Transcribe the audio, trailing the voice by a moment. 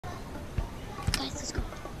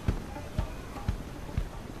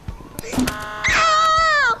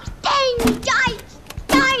Oh,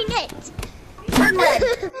 darn it! Turn red.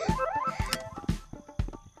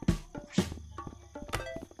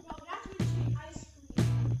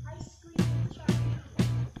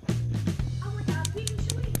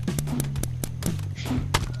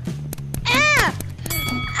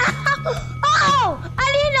 Oh,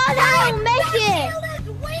 I didn't know that I would make it.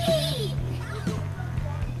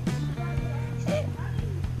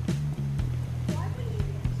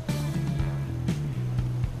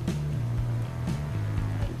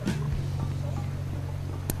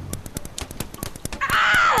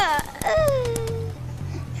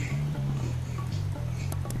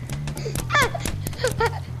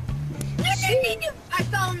 I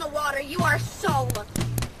fell in the water. You are so.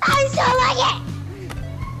 I so like it.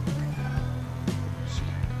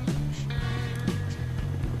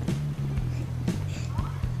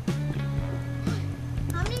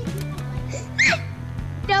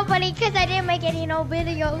 Nobody, because I didn't make any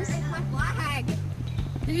videos. My flag.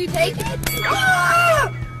 Did you take it? Oh!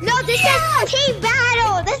 No, this is team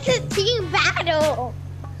battle. This is team battle.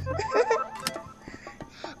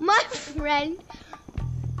 My friend.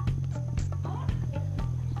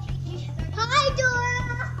 Hi,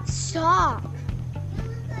 Dora. Stop.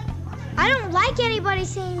 I don't like anybody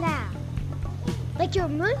saying that. Like you're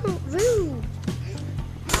rude.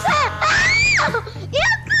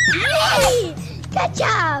 You got me. Good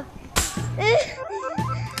job.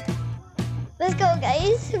 Let's go,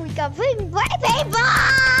 guys. We got paintball.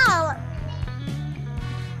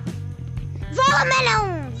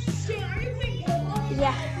 Volleyballs.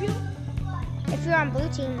 Yeah. If you're on blue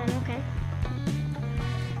team, then okay.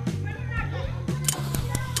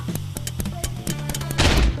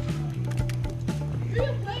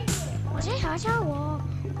 Was it hot or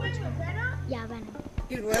what? Yeah, Venom.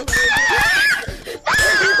 Dude, where?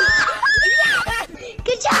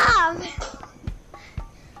 Good job.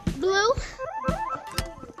 Blue.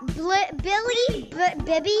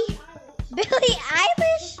 Billie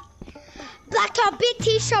Eilish. Black top, big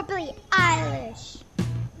t-shirt, Billie Eilish.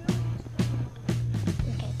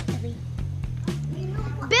 Okay, Billie.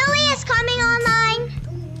 Billie is coming online.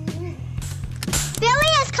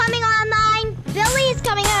 Billie is coming online. Billie is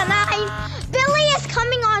coming online. Billie is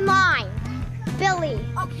coming online. Billie.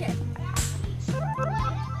 Okay.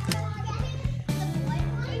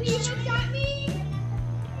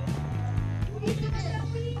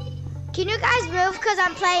 Can you guys move? Because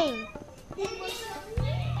I'm playing.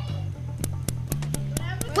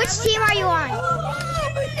 Which team are you on?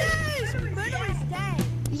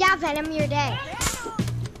 Yeah, Venom, you're dead.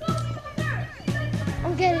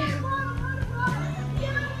 I'm good.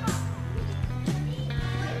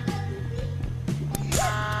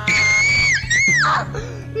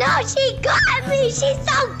 No, she got me. She's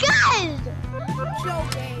so good.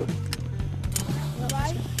 Joking.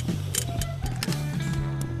 Right?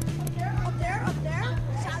 Up there,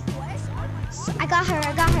 southwest. I got her.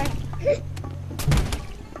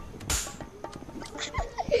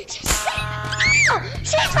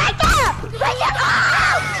 She's right there. Right there.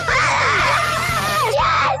 Oh!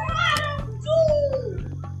 Yes.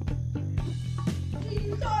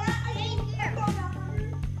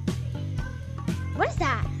 What is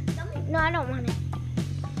that? No, I don't want it.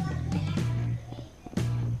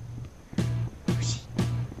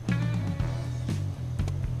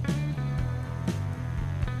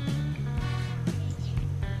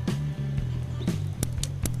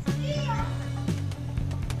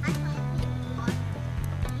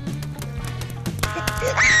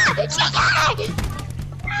 She got it!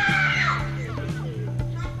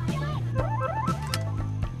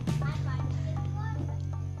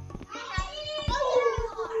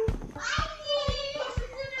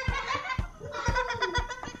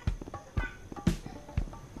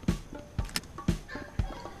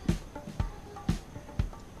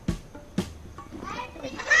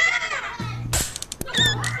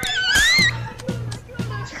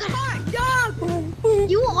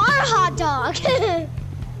 You are a hot dog.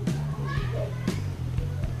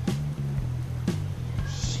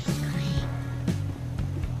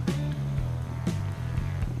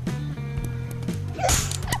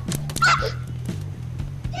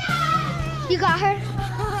 You got her?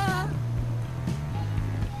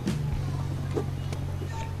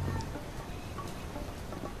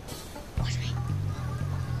 Watch me.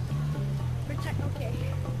 Okay.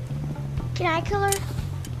 Can I kill her?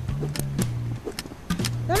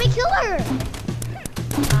 Let me kill her.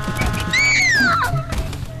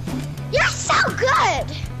 You're so good.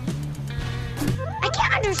 I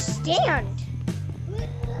can't understand.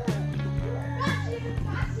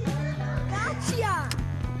 Gotcha.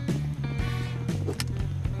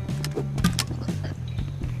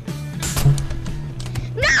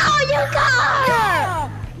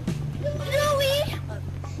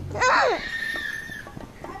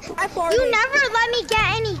 I farted. You never let me get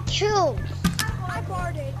any kills. I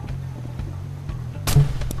farted.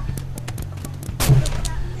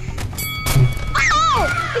 Oh!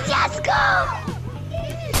 Yes, go!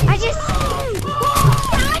 I just...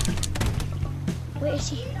 Where is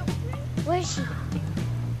she? Where is she?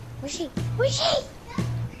 Where is she? Where is she?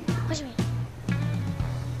 Where's me?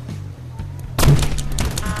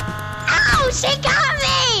 Ow! She got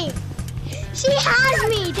me! She has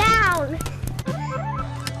me down!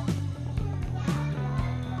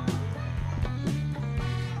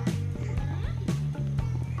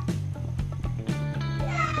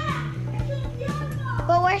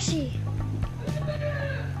 But where's she?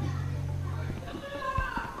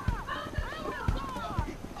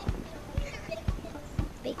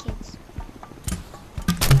 Big kids.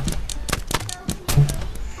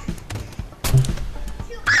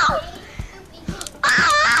 Ow!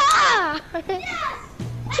 Ah!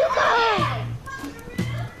 Chuka!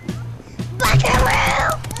 Black and blue!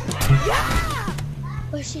 Yeah!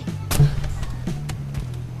 Where's she?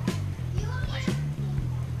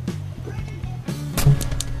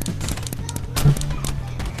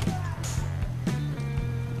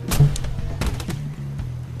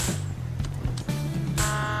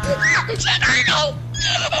 She got me!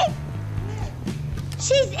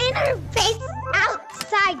 She's in her face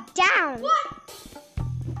upside down. What?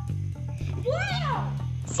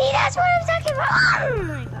 See, that's what I'm talking about. Oh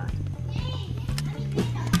my god.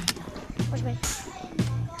 Where's my...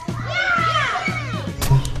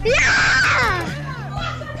 Yeah!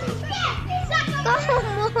 Come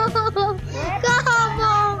on! Come on! Come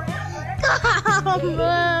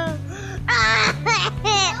on!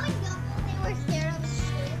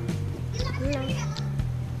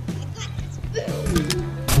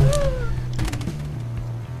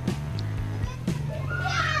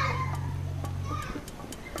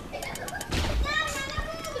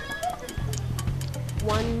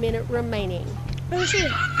 One minute remaining. Where's she?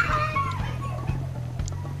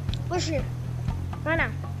 Where's she? Right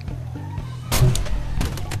now.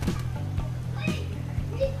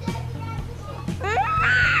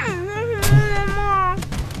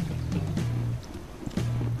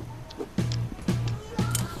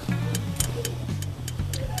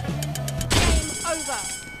 Over.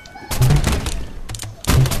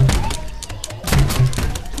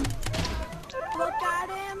 Look at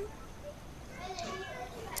him.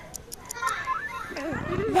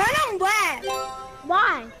 Run away.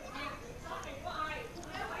 Why?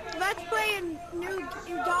 Let's play a new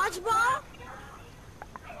dodgeball.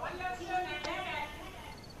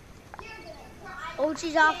 Oh,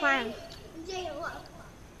 she's offline.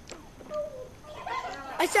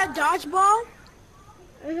 I said dodgeball.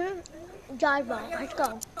 Dodgeball. Let's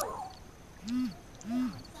go.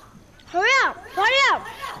 Hurry up! Hurry up!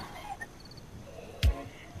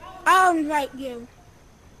 I'll invite you.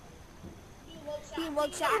 He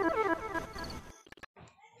looks at me.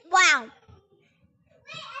 Wow.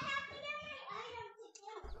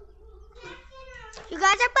 You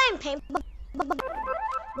guys are playing paintball.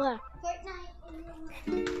 What?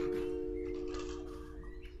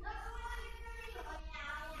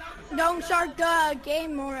 Don't start the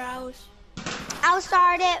game or else. I'll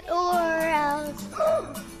start it or else.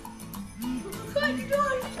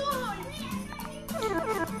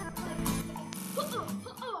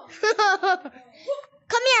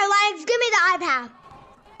 Come here, Legs. Give me the iPad.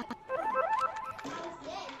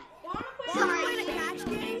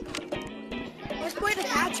 Let's play the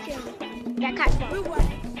catch game. Yeah, catch ball. Who won?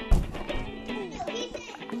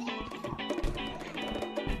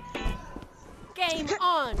 Game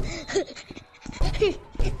on.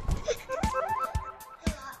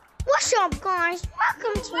 What's up, guys?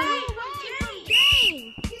 Welcome to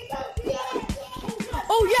Game.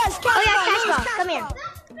 Oh yes, catch Oh yeah, ball, catch yes, ball. Come here.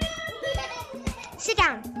 Sit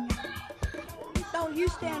down. No, you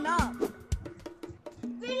stand up.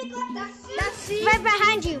 That's C. Right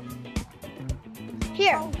behind you.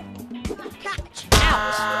 Here. Catch.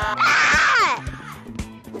 Ah!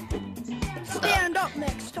 Stand up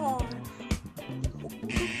next time.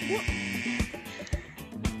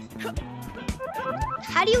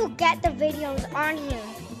 How do you get the videos on here?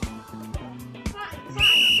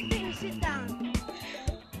 Fine. Sit down.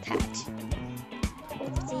 Catch.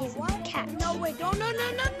 Oopsies. What? Catch. No, wait. No.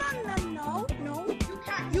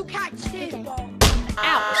 You catch this ball.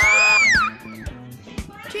 Out.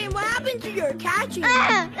 Team, what happened to your catching? It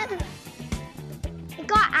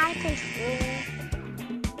got out of control.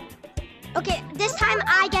 Okay, this time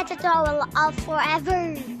I get to throw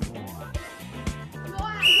forever.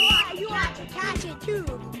 You have to catch it too.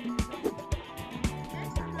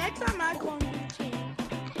 Next time I go on your team.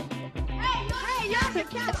 Hey, you're have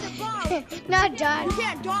to catch the ball. Not dodge. You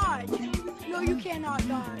can't dodge. No, you cannot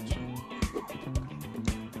dodge. You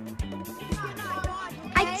cannot dodge,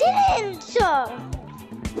 okay? I didn't.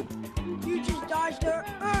 You just dodged her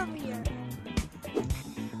earlier.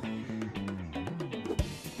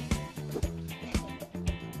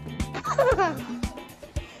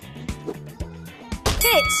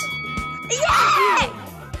 Hit. Yeah!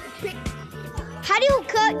 How do you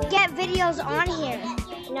get videos on here?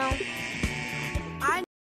 You know?